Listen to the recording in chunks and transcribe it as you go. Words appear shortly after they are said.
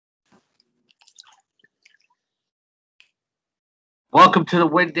Welcome to the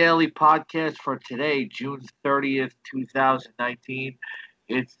Win Daily podcast for today, June 30th, 2019.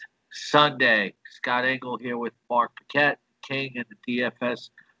 It's Sunday. Scott Engel here with Mark Paquette, King and the DFS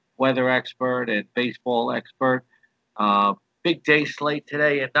weather expert and baseball expert. Uh, Big day slate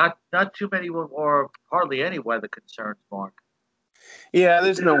today, and not too many or hardly any weather concerns, Mark. Yeah,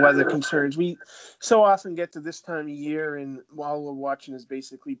 there's no weather concerns. We so often get to this time of year, and while we're watching is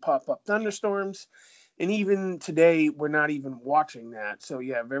basically pop up thunderstorms. And even today, we're not even watching that. So,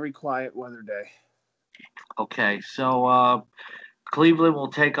 yeah, very quiet weather day. Okay, so Cleveland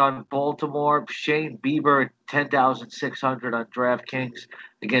will take on Baltimore. Shane Bieber at 10,600 on DraftKings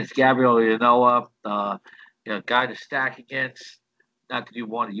against Gabriel Yanoa. Guy to stack against. Not that you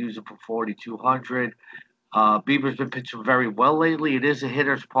want to use him for 4,200. Bieber's been pitching very well lately. It is a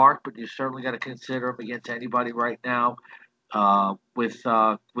hitter's park, but you certainly got to consider him against anybody right now. With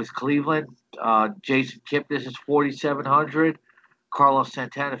Cleveland, Jason Kipnis is 4,700. Carlos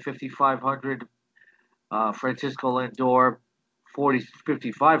Santana 5,500. Francisco Lindor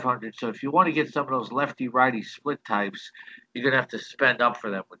 5,500. So if you want to get some of those lefty righty split types, you're gonna have to spend up for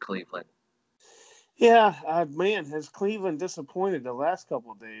them with Cleveland. Yeah, man, has Cleveland disappointed the last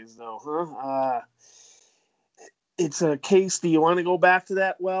couple of days, though, huh? It's a case. Do you want to go back to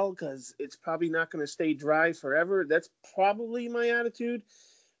that well? Because it's probably not going to stay dry forever. That's probably my attitude.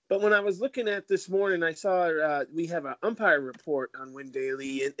 But when I was looking at this morning, I saw we have an umpire report on Win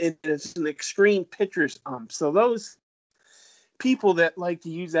Daily, and it's an extreme pitchers ump. So those people that like to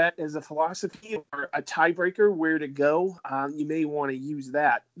use that as a philosophy or a tiebreaker where to go, you may want to use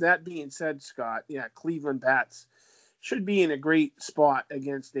that. That being said, Scott, yeah, Cleveland bats should be in a great spot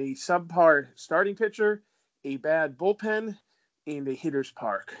against a subpar starting pitcher, a bad bullpen, and a hitter's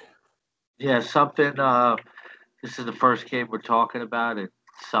park. Yeah, something. This is the first game we're talking about. It's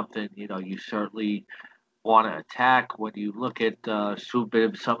something you certainly want to attack. When you look at some of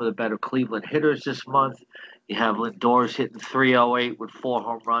the better Cleveland hitters this month, you have Lindor's hitting 308 with 4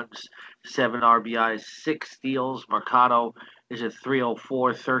 home runs, 7 RBIs, 6 steals. Mercado is at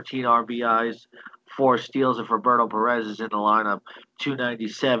 304, 13 RBIs, 4 steals. If Roberto Perez is in the lineup,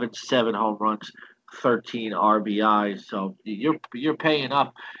 297, 7 home runs, 13 RBIs. So you're paying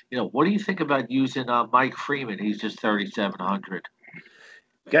up. What do you think about using Mike Freeman? He's just 3,700.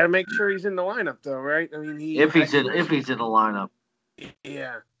 Got to make sure he's in the lineup, though, right? I mean, If he's in the lineup.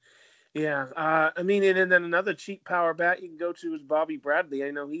 yeah. Yeah, I mean, and then another cheap power bat you can go to is Bobby Bradley.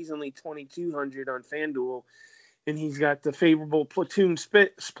 I know he's only 2,200 on FanDuel, and he's got the favorable platoon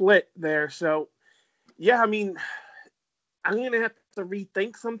split there. So, yeah, I mean, I'm going to have to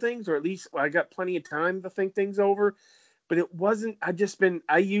rethink some things, or at least I got plenty of time to think things over. But it wasn't.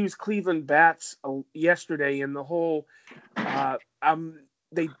 I used Cleveland bats yesterday, and the whole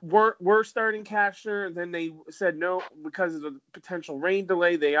they were starting Cashner, and then they said no because of the potential rain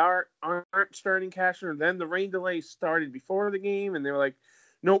delay. They aren't starting Cashner. Then the rain delay started before the game, and they were like,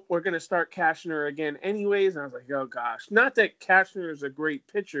 "Nope, we're going to start Cashner again anyways." And I was like, "Oh gosh!" Not that Cashner is a great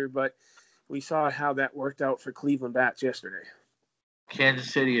pitcher, but we saw how that worked out for Cleveland bats yesterday.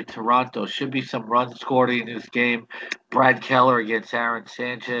 Kansas City and Toronto should be some runs scored in this game. Brad Keller against Aaron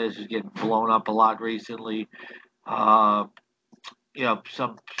Sanchez is getting blown up a lot recently. Uh,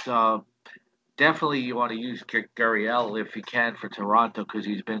 some definitely you want to use Gurriel if you can for Toronto because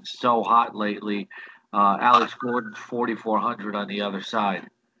he's been so hot lately. Alex Gordon 4,400 on the other side.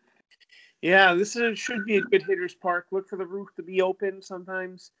 Yeah, should be a good hitter's park. Look for the roof to be open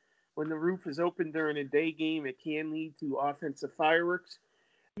sometimes. When the roof is open during a day game, it can lead to offensive fireworks.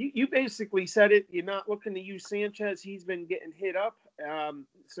 You basically said it. You're not looking to use Sanchez. He's been getting hit up.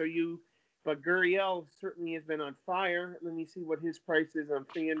 But Gurriel certainly has been on fire. Let me see what his price is on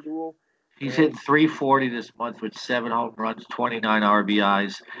FanDuel. He's hitting 340 this month with 7 home runs, 29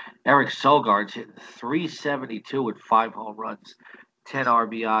 RBIs. Eric Sogard's hitting 372 with 5 home runs, 10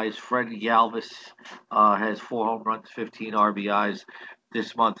 RBIs. Freddie Galvis has 4 home runs, 15 RBIs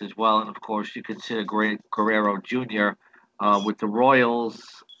this month as well. And of course, you consider Guerrero Jr. With the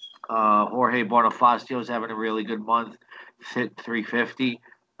Royals. Jorge Bonifacio is having a really good month, hitting 350.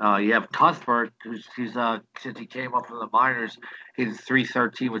 You have Cuthbert, who's since he came up from the minors, hitting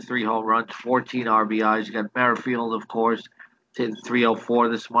 313 with 3 home runs, 14 RBIs. You got Merrifield, of course, hitting 304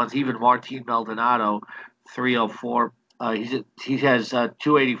 this month. Even Martin Maldonado, 304. He has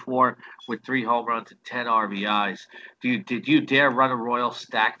 284 with 3 home runs and 10 RBIs. Did you dare run a Royal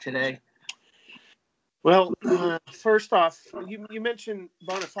stack today? Well, first off, you mentioned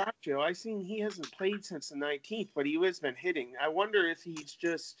Bonifacio. I seen he hasn't played since the 19th, but he has been hitting. I wonder if he's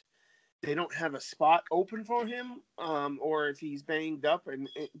just they don't have a spot open for him, or if he's banged up and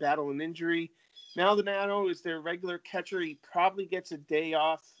battling injury. Maldonado is their regular catcher. He probably gets a day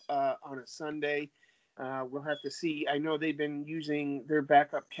off on a Sunday. We'll have to see. I know they've been using their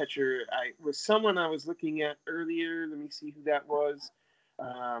backup catcher. I was someone I was looking at earlier. Let me see who that was.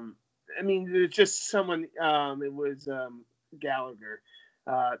 I mean, there's just someone. It was Gallagher.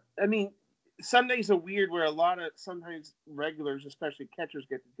 I mean, Sundays are weird where a lot of sometimes regulars, especially catchers,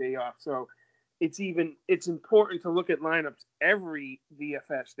 get the day off. So it's important to look at lineups every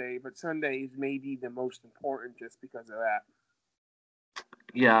DFS day, but Sundays may be the most important just because of that.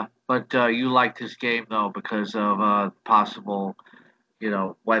 Yeah, but you like this game though because of possible,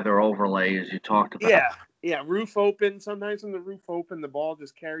 weather overlay as you talked about. Yeah, roof open. Sometimes when the roof open, the ball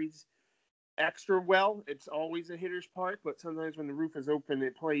just carries extra well. It's always a hitter's park, but sometimes when the roof is open,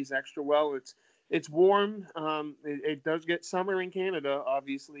 it plays extra well. It's warm. It does get summer in Canada,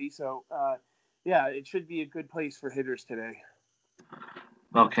 obviously. So yeah, it should be a good place for hitters today.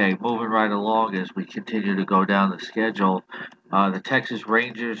 Okay, moving right along as we continue to go down the schedule. The Texas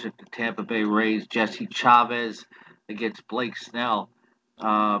Rangers at the Tampa Bay Rays, Jesse Chavez against Blake Snell.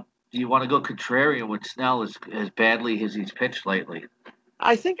 Do you want to go contrarian with Snell as badly as he's pitched lately?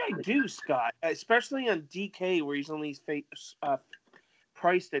 I think I do, Scott, especially on DK where he's only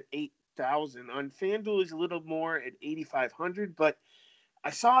priced at 8,000. On FanDuel is a little more at 8,500, but I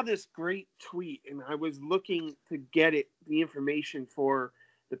saw this great tweet and I was looking to get the information for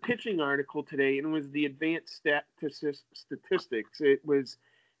the pitching article today, and it was the advanced statistics. It was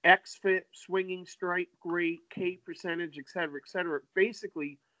XFIP, swinging strike rate, K percentage, et cetera, et cetera.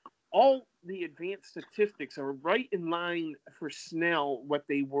 Basically, all the advanced statistics are right in line for Snell, what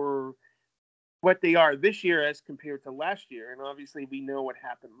they are this year as compared to last year. And obviously we know what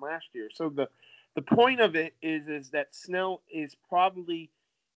happened last year. So the point of it is that Snell is probably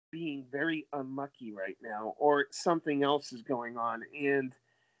being very unlucky right now, or something else is going on. And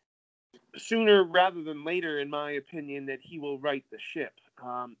sooner rather than later, in my opinion, that he will right the ship.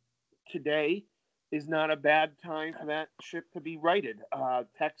 Today is not a bad time for that ship to be righted.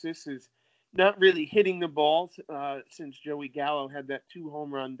 Texas is not really hitting the ball since Joey Gallo had that 2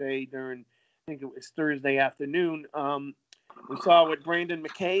 home run day during, I think it was Thursday afternoon. We saw what Brandon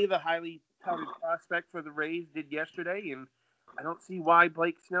McKay, the highly touted prospect for the Rays, did yesterday, and I don't see why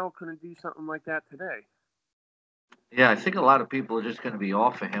Blake Snell couldn't do something like that today. Yeah, I think a lot of people are just going to be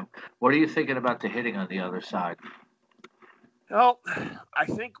off of him. What are you thinking about the hitting on the other side? Well, I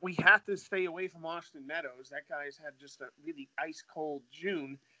think we have to stay away from Austin Meadows. That guy's had just a really ice cold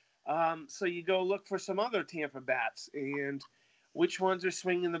June. So you go look for some other Tampa bats. And which ones are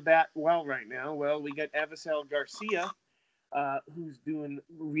swinging the bat well right now? Well, we got Avisail Garcia, who's doing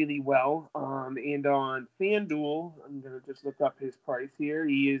really well. And on FanDuel, I'm going to just look up his price here.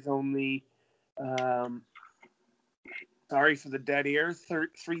 He is only, sorry for the dead air,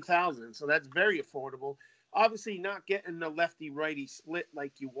 3,000. So that's very affordable. Obviously, not getting the lefty-righty split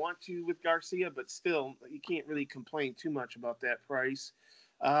like you want to with Garcia, but still, you can't really complain too much about that price.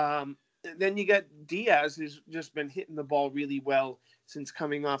 Then you got Diaz, who's just been hitting the ball really well since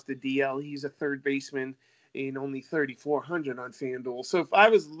coming off the DL. He's a third baseman in only 3,400 on FanDuel. So if I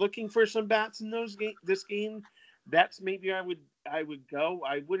was looking for some bats in this game, that's maybe I would go.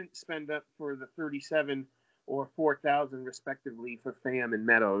 I wouldn't spend up for the 37 or 4,000 respectively for Pham and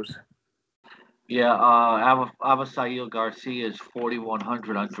Meadows. Yeah, Avisail Garcia is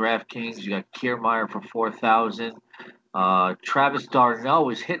 4,100 on DraftKings. You got Kiermaier for 4,000. Travis d'Arnaud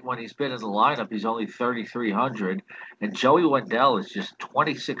is hit when he's been in the lineup. He's only 3,300, and Joey Wendell is just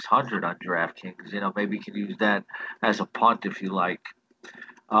 2,600 on DraftKings. Maybe you can use that as a punt if you like.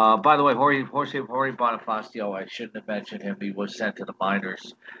 By the way, Jorge Bonifacio, I shouldn't have mentioned him. He was sent to the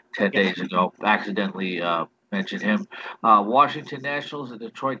minors 10 days ago. Accidentally mentioned him. Washington Nationals and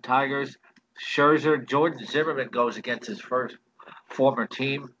Detroit Tigers. Scherzer, Jordan Zimmerman goes against his first former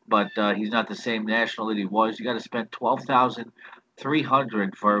team, but he's not the same national that he was. You got to spend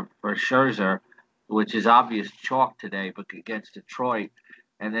 12,300 for Scherzer, which is obvious chalk today, but against Detroit.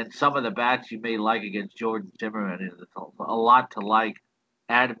 And then some of the bats you may like against Jordan Zimmerman is a lot to like.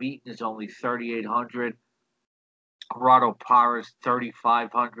 Adam Eaton is only 3,800. Gerardo Parra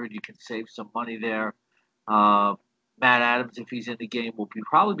 3,500. You can save some money there. Matt Adams, if he's in the game, will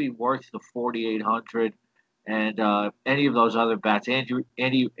probably be worth the 4,800. And any of those other bats, Anthony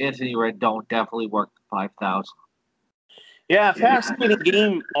Rendon definitely worth the 5,000. Yeah, fascinating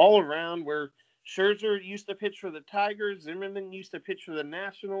game all around where Scherzer used to pitch for the Tigers, Zimmerman used to pitch for the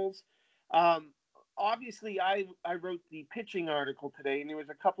Nationals. Obviously, I wrote the pitching article today, and there was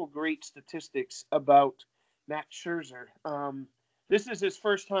a couple great statistics about Max Scherzer. This is his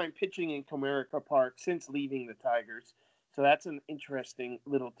first time pitching in Comerica Park since leaving the Tigers. So that's an interesting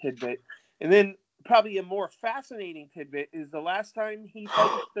little tidbit. And then probably a more fascinating tidbit is the last time he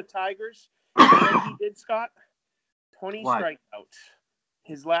faced the Tigers. You know what he did, Scott? 20 What? strikeouts.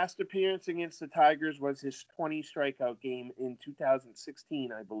 His last appearance against the Tigers was his 20 strikeout game in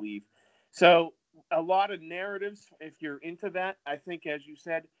 2016, I believe. So a lot of narratives, if you're into that. I think, as you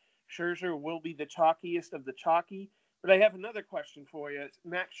said, Scherzer will be the chalkiest of the chalky. But I have another question for you.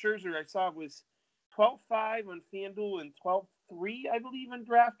 Max Scherzer, I saw, was 12.5 on FanDuel and 12.3, I believe, on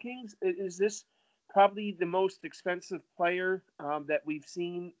DraftKings. Is this probably the most expensive player that we've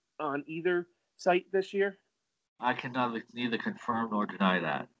seen on either site this year? I can neither confirm nor deny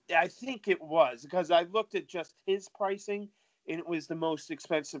that. I think it was, because I looked at just his pricing and it was the most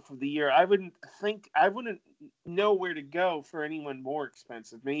expensive for the year. I wouldn't know where to go for anyone more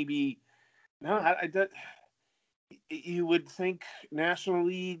expensive. Maybe no, you would think National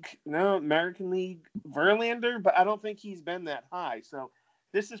League, no, American League, Verlander, but I don't think he's been that high. So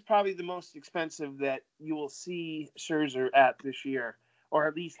this is probably the most expensive that you will see Scherzer at this year, or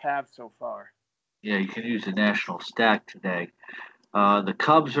at least have so far. Yeah, you can use the national stack today. The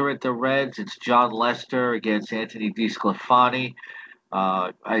Cubs are at the Reds. It's John Lester against Anthony DeSclafani.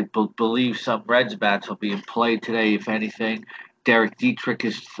 Believe some Reds bats will be in play today, if anything. Derek Dietrich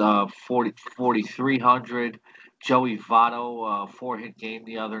is 4,300. Joey Votto, four-hit game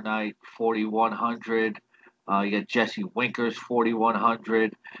the other night, 4,100. You got Jesse Winkers,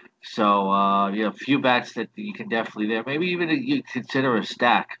 4,100. So, a few bats that you can definitely there. Maybe even you consider a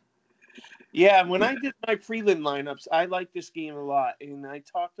stack. Yeah, when I did my Freeland lineups, I liked this game a lot, and I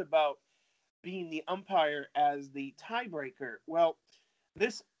talked about being the umpire as the tiebreaker. Well,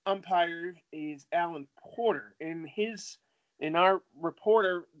 this umpire is Alan Porter, and our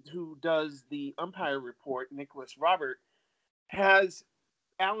reporter who does the umpire report, Nicholas Robert, has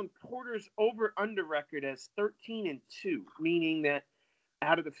Alan Porter's over/under record as 13-2, meaning that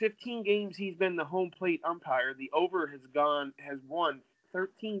out of the 15 games he's been the home plate umpire, the over has won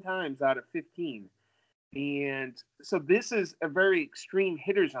 13 times out of 15. And so this is a very extreme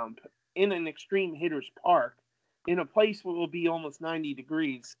hitter's ump in an extreme hitter's park in a place where it will be almost 90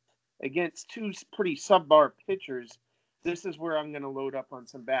 degrees against two pretty subpar pitchers. This is where I'm going to load up on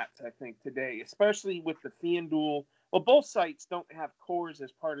some bats, I think, today, especially with the FanDuel. Well, both sites don't have cores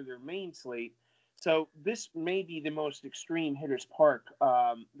as part of their main slate. So this may be the most extreme hitter's park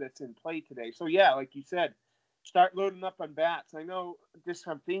that's in play today. So, yeah, like you said, start loading up on bats. I know this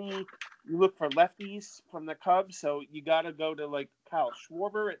thingy, you look for lefties from the Cubs, so you got to go to like Kyle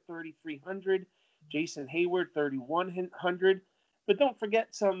Schwarber at 3,300, Jason Hayward 3,100. But don't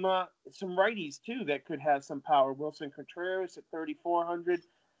forget some righties too that could have some power. Wilson Contreras at 3,400.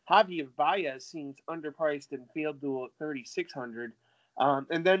 Javier Baez seems underpriced in FanDuel at 3,600.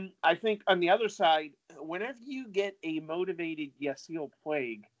 And then I think on the other side, whenever you get a motivated Yasiel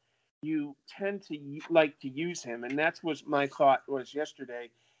Puig, you tend to like to use him. And that's what my thought was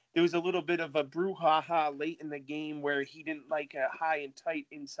yesterday. There was a little bit of a brouhaha late in the game where he didn't like a high and tight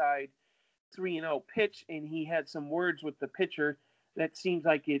inside 3-0 pitch, and he had some words with the pitcher that seems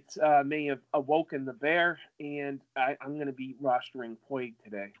like it may have awoken the bear, and I'm going to be rostering Puig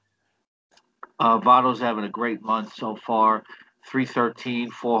today. Votto's having a great month so far. 313,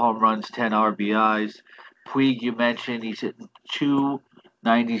 4 home runs, 10 RBIs. Puig, you mentioned, he's hitting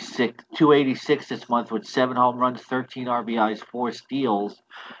 286 this month with 7 home runs, 13 RBIs, 4 steals.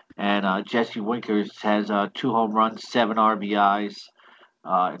 And Jesse Winkers has 2 home runs, 7 RBIs,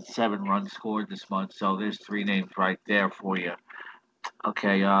 and 7 runs scored this month. So there's 3 names right there for you.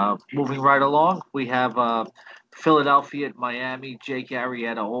 Okay, moving right along, we have Philadelphia at Miami. Jake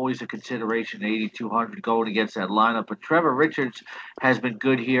Arrieta, always a consideration, 8,200 going against that lineup. But Trevor Richards has been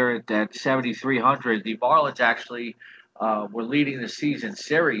good here at that 7,300. The Marlins actually were leading the season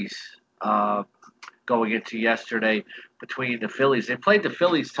series going into yesterday between the Phillies. They played the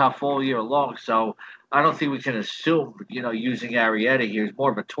Phillies tough all year long, so I don't think we can assume, using Arrieta here is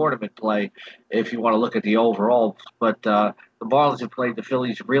more of a tournament play if you want to look at the overall. But the Marlins have played the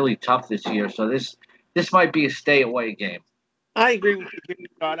Phillies really tough this year, so this might be a stay-away game. I agree with you,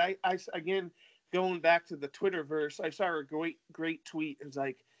 Scott. I again, going back to the Twitterverse, I saw a great tweet. It was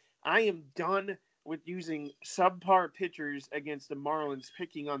like, I am done with using subpar pitchers against the Marlins,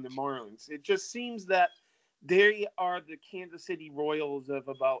 picking on the Marlins. It just seems that they are the Kansas City Royals of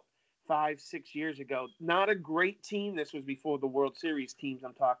about 5-6 years ago. Not a great team. This was before the World Series teams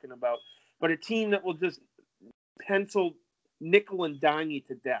I'm talking about, but a team that will just pencil nickel and dime you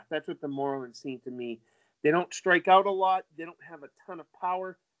to death. That's what the Marlins seem to me. They don't strike out a lot. They don't have a ton of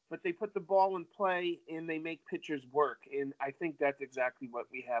power. but they put the ball in play and they make pitchers work. And I think that's exactly what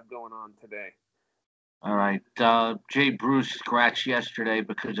we have going on today. All right. Jay Bruce scratched yesterday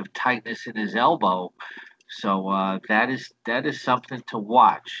because of tightness in his elbow, so that is something to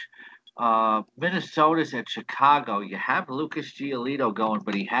watch. Minnesota's at Chicago. You have Lucas Giolito going,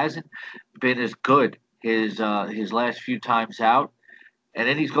 but he hasn't been as good his last few times out. And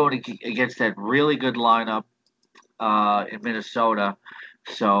then he's going against that really good lineup in Minnesota.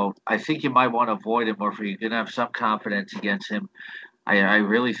 So I think you might want to avoid him, or if you're going to have some confidence against him, I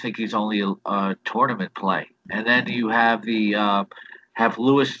really think he's only a tournament play. And then you have have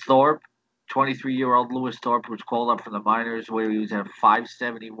Lewis Thorpe, 23-year-old Lewis Thorpe, who was called up from the minors, where he was at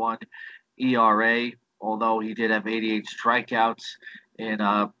 5.71 ERA, although he did have 88 strikeouts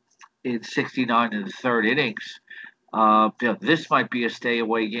in 69 in the third innings. This might be a stay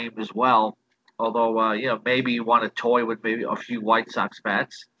away game as well. Although maybe you want to toy with maybe a few White Sox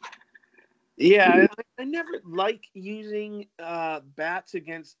bats. Yeah, I never like using bats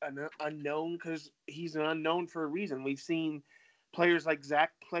against an unknown because he's an unknown for a reason. We've seen players like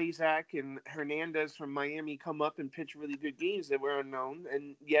Zach Plazak and Hernandez from Miami come up and pitch really good games that were unknown,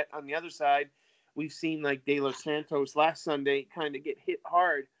 and yet on the other side, we've seen like De Los Santos last Sunday kind of get hit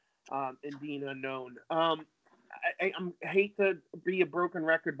hard and being unknown. I hate to be a broken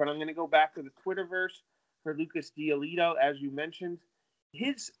record, but I'm going to go back to the Twitterverse for Lucas Giolito, as you mentioned.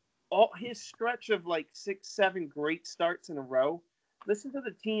 His stretch of like 6-7 great starts in a row. Listen to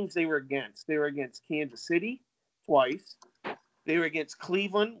the teams they were against. They were against Kansas City twice. They were against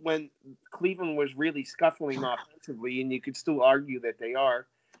Cleveland when Cleveland was really scuffling offensively, and you could still argue that they are.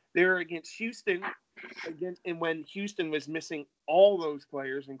 They were against Houston, and when Houston was missing all those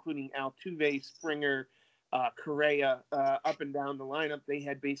players, including Altuve, Springer, Correa, up and down the lineup, they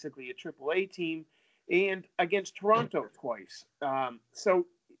had basically a AAA team, and against Toronto twice. So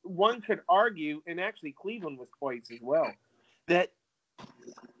one could argue, and actually Cleveland was twice as well, that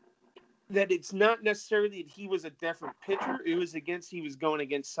it's not necessarily that he was a different pitcher. It was he was going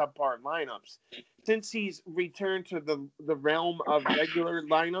against subpar lineups. Since he's returned to the realm of regular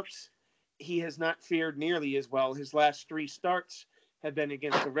lineups, he has not fared nearly as well. His last 3 starts have been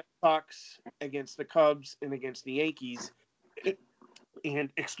against the Red Sox, against the Cubs, and against the Yankees. And,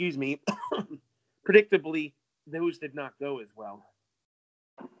 excuse me, predictably, those did not go as well.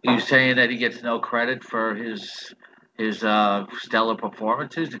 Are you saying that he gets no credit for his stellar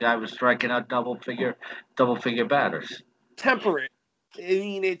performances? The guy was striking out double figure batters. Temperate. I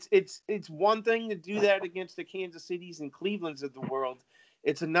mean, it's one thing to do that against the Kansas Cities and Clevelands of the world.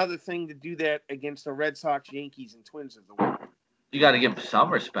 It's another thing to do that against the Red Sox, Yankees, and Twins of the world. You got to give him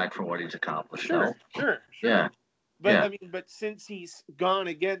some respect for what he's accomplished. Sure. Yeah. But I mean, since he's gone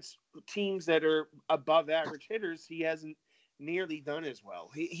against teams that are above average hitters, he hasn't nearly done as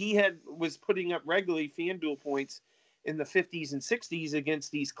well. He was putting up regularly FanDuel points in the 50s and 60s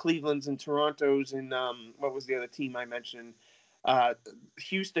against these Clevelands and Torontos and what was the other team I mentioned?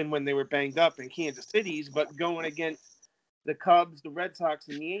 Houston when they were banged up, and Kansas City's, but going against the Cubs, the Red Sox,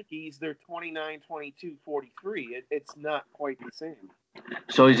 and the Yankees, they're 29, 22, 43. It's not quite the same.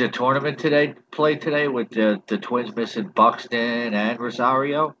 So he's a tournament play today with the Twins missing Buxton and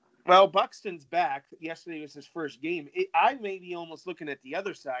Rosario? Well, Buxton's back. Yesterday was his first game. I may be almost looking at the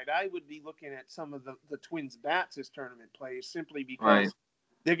other side. I would be looking at some of the Twins' bats as tournament plays simply because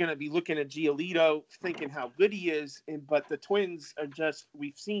they're going to be looking at Giolito, thinking how good he is. But the Twins are just –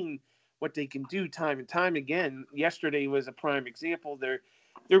 we've seen what they can do time and time again. Yesterday was a prime example.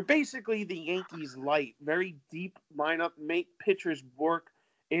 They're basically the Yankees light, very deep lineup, make pitchers work,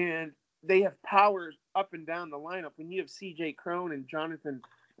 and they have power up and down the lineup. When you have C.J. Cron and Jonathan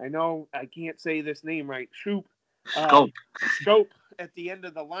 – I know I can't say this name right. Scope at the end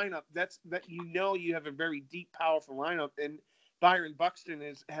of the lineup. That you have a very deep, powerful lineup. And Byron Buxton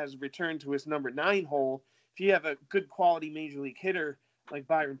has returned to his number 9 hole. If you have a good quality major league hitter like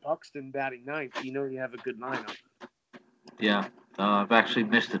Byron Buxton batting 9th, you have a good lineup. Yeah. I've actually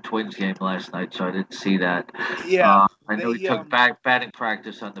missed the Twins game last night, so I didn't see that. Yeah. I know he took batting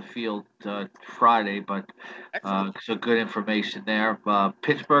practice on the field Friday, but so good information there.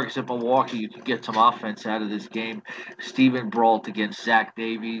 Pittsburgh's at Milwaukee. You can get some offense out of this game. Steven Brault against Zach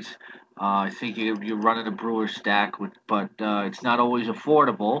Davies. I think you're running a Brewer stack, but it's not always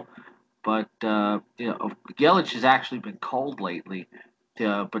affordable. But Yelich has actually been cold lately.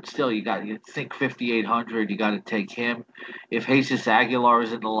 But still, you think 5,800. You got to take him. If Jesus Aguilar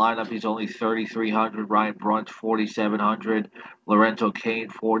is in the lineup, he's only 3,300. Ryan Brunt 4,700. Lorenzo Cain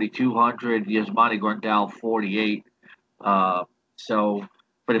 4,200. Yasmani Grandal 48. But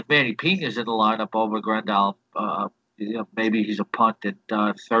if Manny Pina's in the lineup over Grandal, maybe he's a punt at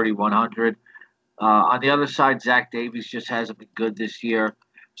 3,100. On the other side, Zach Davies just hasn't been good this year.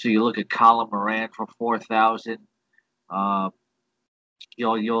 So you look at Colin Moran for 4,000. Uh,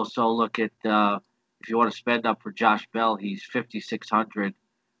 you also look at if you want to spend up for Josh Bell, he's 5,600.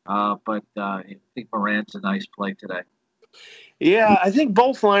 But I think Moran's a nice play today. Yeah, I think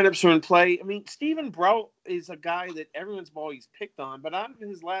both lineups are in play. I mean, Stephen Brault is a guy that everyone's always picked on, but out of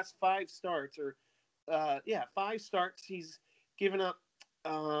his last 5 starts, 5 starts, he's given up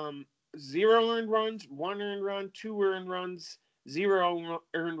 0 earned runs, 1 earned run, 2 earned runs, 0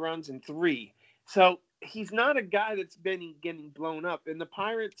 earned runs, and 3. So he's not a guy that's been getting blown up. And the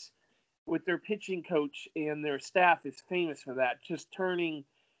Pirates, with their pitching coach and their staff, is famous for that, just turning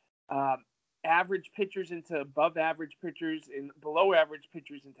average pitchers into above average pitchers and below average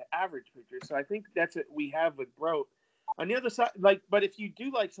pitchers into average pitchers. So I think that's what we have with Broat. On the other side, but if you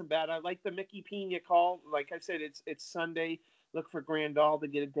do like some bat, I like the Mickey Pena call. Like I said, it's Sunday. Look for Grandal to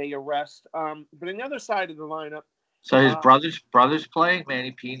get a day of rest. But on the other side of the lineup, so his brothers playing.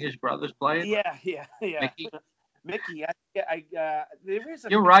 Manny Pena's brothers playing. Yeah. Mickey, there is.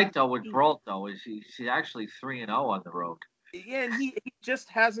 You're right though with Brault though. He's actually 3-0 on the road. Yeah, and he just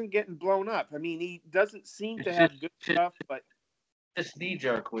hasn't getting blown up. I mean, he doesn't seem to have good stuff, but this knee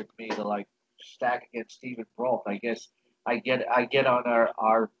jerk with me to stack against Stephen Brault. I guess I get on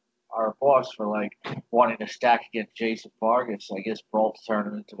our boss for wanting to stack against Jason Vargas. I guess Brault's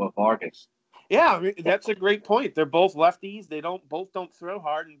turning into a Vargas. Yeah, I mean, that's a great point. They're both lefties. They both don't throw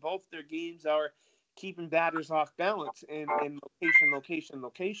hard, and both their games are keeping batters off balance and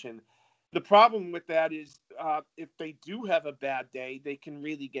location. The problem with that is if they do have a bad day, they can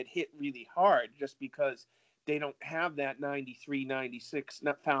really get hit really hard just because they don't have that 93, 96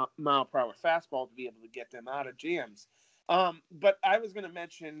 mile per hour fastball to be able to get them out of jams. But I was going to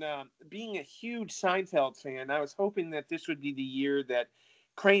mention, being a huge Seinfeld fan, I was hoping that this would be the year that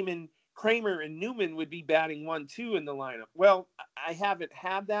Kramer and Newman would be batting 1-2 in the lineup. Well, I haven't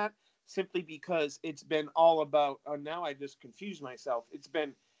had that simply because it's been all about, now I just confused myself. It's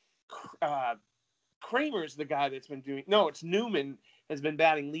been Kramer's the guy that's been doing. No, it's Newman has been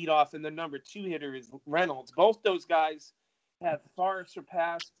batting leadoff, and the number 2 hitter is Reynolds. Both those guys have far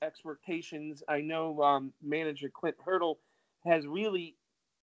surpassed expectations. I know manager Clint Hurdle has really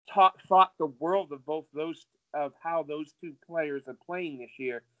thought the world of how those 2 players are playing this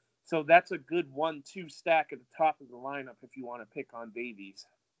year. So that's a good 1-2 stack at the top of the lineup if you want to pick on Davies.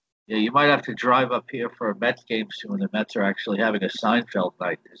 Yeah, you might have to drive up here for a Mets game soon. The Mets are actually having a Seinfeld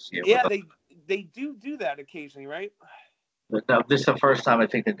night this year. Yeah, they do that occasionally, right? But this is the first time I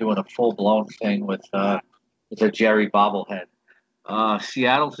think they're doing a full-blown thing with a Jerry bobblehead.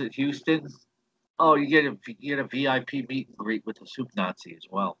 Seattle's at Houston. Oh, you get a VIP meet and greet with the Soup Nazi as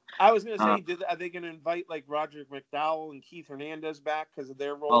well. I was going to say, are they going to invite Roger McDowell and Keith Hernandez back because of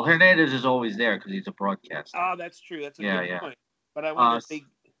their role? Well, Hernandez is always there because he's a broadcaster. Oh, that's true. That's a good point. But I wonder if they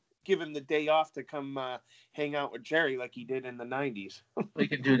give him the day off to come hang out with Jerry like he did in the 90s. We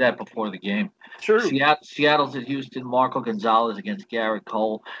can do that before the game. True. Seattle's at Houston. Marco Gonzalez against Garrett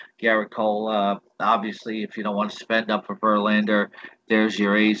Cole. Garrett Cole, obviously, if you don't want to spend up for Verlander, there's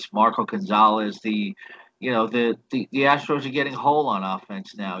your ace. Marco Gonzalez, the Astros are getting whole on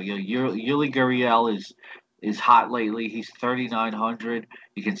offense now. Yuli Gurriel is hot lately. He's 3,900.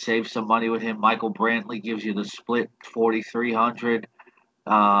 You can save some money with him. Michael Brantley gives you the split 4,300.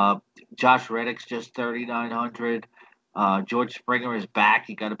 Josh Reddick's just 3,900. George Springer is back.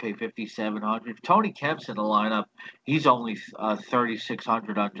 You got to pay 5,700. Tony Kemp's in the lineup. He's only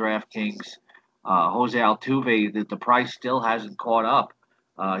 3,600 on DraftKings. Jose Altuve, the price still hasn't caught up.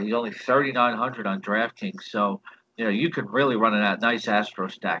 He's only 3,900 on DraftKings. So you could really run a nice Astro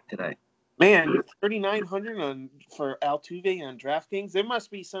stack today. Man, 3,900 for Altuve on DraftKings. There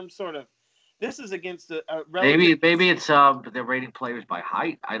must be some sort of. This is against a maybe it's they're rating players by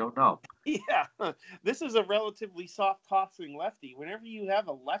height. I don't know. Yeah, this is a relatively soft tossing lefty. Whenever you have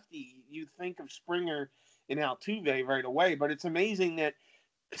a lefty, you think of Springer and Altuve right away. But it's amazing that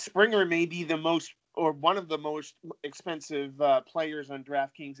Springer may be the most or one of the most expensive players on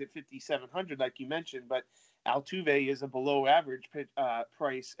DraftKings at 5,700, like you mentioned. But Altuve is a below average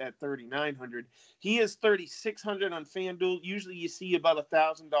price at 3,900. He is 3,600 on FanDuel. Usually you see about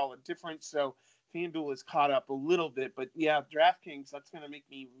 $1,000 difference. So FanDuel is caught up a little bit, but yeah, DraftKings, that's going to make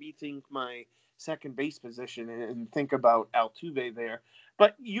me rethink my second base position and think about Altuve there.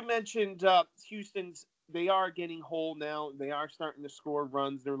 But you mentioned Houston's, they are getting whole now. They are starting to score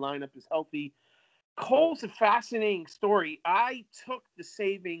runs. Their lineup is healthy. Cole's a fascinating story. I took the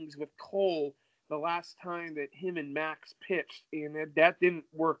savings with Cole the last time that him and Max pitched, and that didn't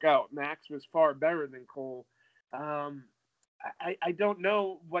work out. Max was far better than Cole. Um, I don't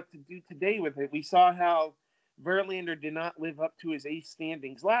know what to do today with it. We saw how Verlander did not live up to his ace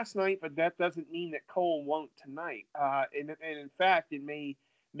standings last night, but that doesn't mean that Cole won't tonight. And in fact, it may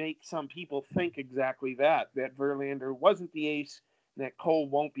make some people think exactly that Verlander wasn't the ace, and that Cole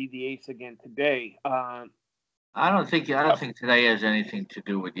won't be the ace again today. I don't think today has anything to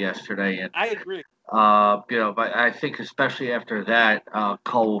do with yesterday, and I agree. but I think especially after that,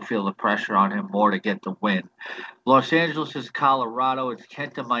 Cole will feel the pressure on him more to get the win. Los Angeles is Colorado. It's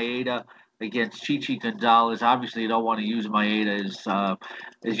Kenta Maeda against Chichi Gonzalez. Obviously, you don't want to use Maeda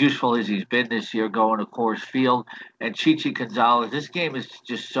as useful as he's been this year going to Coors Field. And Chichi Gonzalez, this game is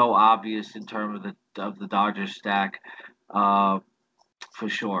just so obvious in terms of the Dodgers stack, uh, for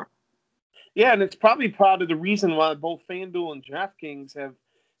sure. Yeah, and it's probably part of the reason why both FanDuel and DraftKings have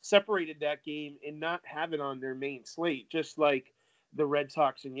separated that game and not have it on their main slate, just like the Red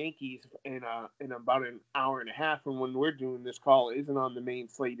Sox and Yankees in about an hour and a half from when we're doing this call isn't on the main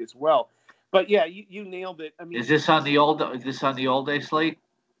slate as well. But yeah, you nailed it. I Is mean, this on the old? Is this on the old day slate?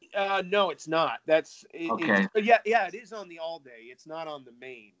 no, it's not. It's Okay. but yeah, it is on the all day. It's not on the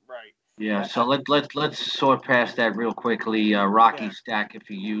main, right? Yeah, so Uh, let's sort past that real quickly. Rocky yeah, stack if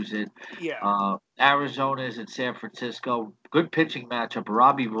you use it. yeah. Arizona is in San Francisco. Good pitching matchup.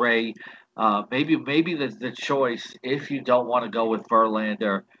 Robbie Ray, maybe the choice if you don't want to go with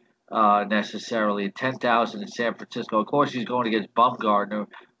Verlander necessarily at 10,000 in San Francisco. Of course, he's going against Bumgarner,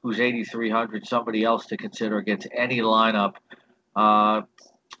 who's 8,300. Somebody else to consider against any lineup. Uh,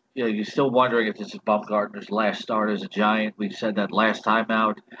 you're still wondering if this is Bumgarner's last start as a Giant. We've said that last time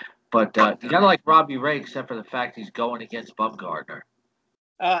out. But you gotta like Robbie Ray, except for the fact he's going against Bumgarner.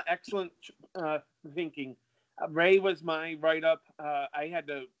 Excellent thinking. Ray was my write up. I had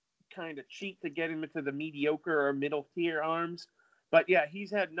to kind of cheat to get him into the mediocre or middle tier arms. But yeah,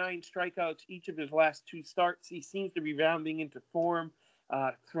 he's had 9 strikeouts each of his last 2 starts. He seems to be rounding into form,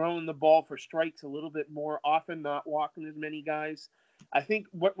 throwing the ball for strikes a little bit more often, not walking as many guys. I think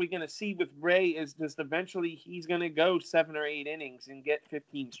what we're going to see with Ray is just eventually he's going to go 7 or 8 innings and get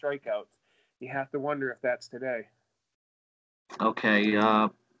 15 strikeouts. You have to wonder if that's today. Okay,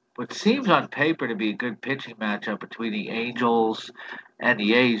 what seems on paper to be a good pitching matchup between the Angels and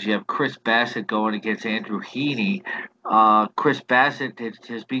the A's. You have Chris Bassett going against Andrew Heaney. Chris Bassett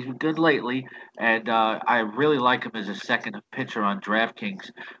has been good lately, and I really like him as a second pitcher on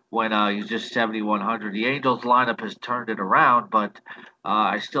DraftKings when he's just 7,100. The Angels lineup has turned it around, but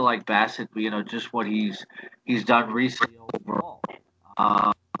I still like Bassett. Just what he's done recently overall.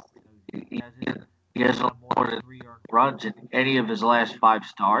 Uh, he has more than 3 earned runs in any of his last 5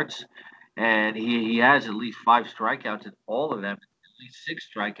 starts, and he has at least 5 strikeouts in all of them. At least 6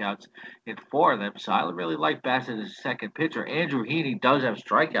 strikeouts in 4 of them. So I really like Bassett as a second pitcher. Andrew Heaney does have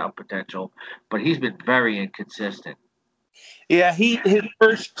strikeout potential, but he's been very inconsistent. Yeah, his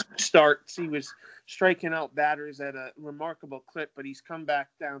first starts he was striking out batters at a remarkable clip, but he's come back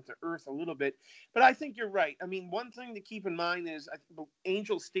down to earth a little bit. But I think you're right. I mean, one thing to keep in mind is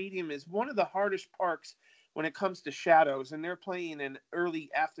Angel Stadium is one of the hardest parks when it comes to shadows, and they're playing an early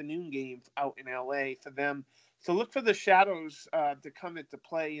afternoon game out in LA for them. So look for the shadows to come into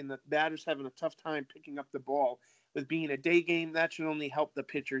play, and the batters having a tough time picking up the ball. With being a day game, that should only help the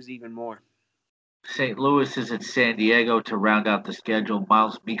pitchers even more. St. Louis is at San Diego to round out the schedule.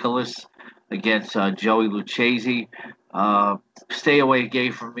 Miles Mikolas against Joey Lucchesi. Uh, Stay away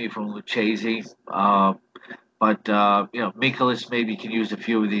game from me from Lucchesi. But Mikolas maybe can use a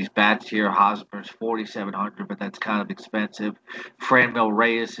few of these bats here. Hosmer's 4,700, but that's kind of expensive. Franmil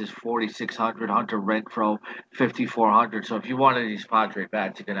Reyes is 4,600. Hunter Renfroe 5,400. So if you want any of these Padre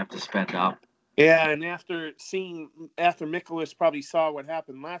bats, you're gonna have to spend up. Yeah, and after Nicholas probably saw what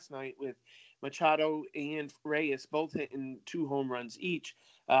happened last night with Machado and Reyes both hitting 2 home runs each,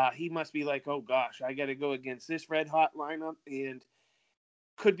 he must be like, oh gosh, I got to go against this red hot lineup, and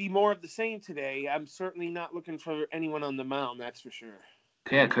could be more of the same today. I'm certainly not looking for anyone on the mound, that's for sure.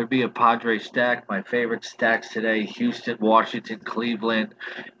 Yeah, it could be a Padre stack. My favorite stacks today: Houston, Washington, Cleveland.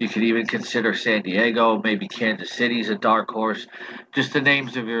 You could even consider San Diego, maybe Kansas City's a dark horse. Just the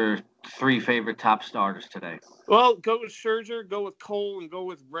names of your 3 favorite top starters today. Well, go with Scherzer, go with Cole, and go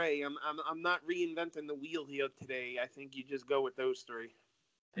with Ray. I'm not reinventing the wheel here today. I think you just go with those 3.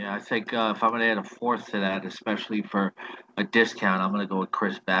 Yeah, I think if I'm going to add a fourth to that, especially for a discount, I'm going to go with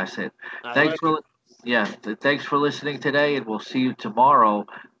Chris Bassett. I Thanks like it. for thanks for listening today, and we'll see you tomorrow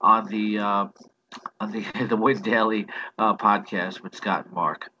on the the Win Daily podcast with Scott and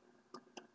Mark.